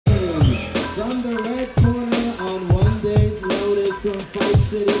from the red corner on one day's notice from Fight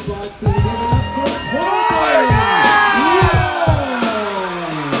City Boxing. Give it up for Corbin! Yeah!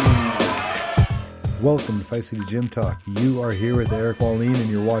 Welcome to Fight City Gym Talk. You are here with Eric Wallin and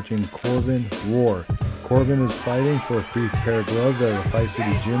you're watching Corbin Roar. Corbin is fighting for a free pair of gloves at the Fight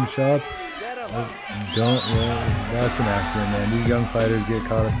City Gym Shop. That's an accident, man. These young fighters get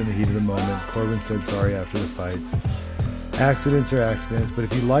caught up in the heat of the moment. Corbin said sorry after the fight. Accidents are accidents, but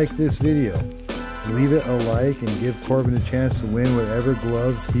if you like this video, leave it a like and give Corbin a chance to win whatever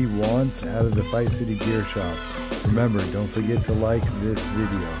gloves he wants out of the Fight City Gear Shop. Remember, don't forget to like this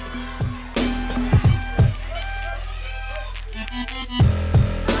video.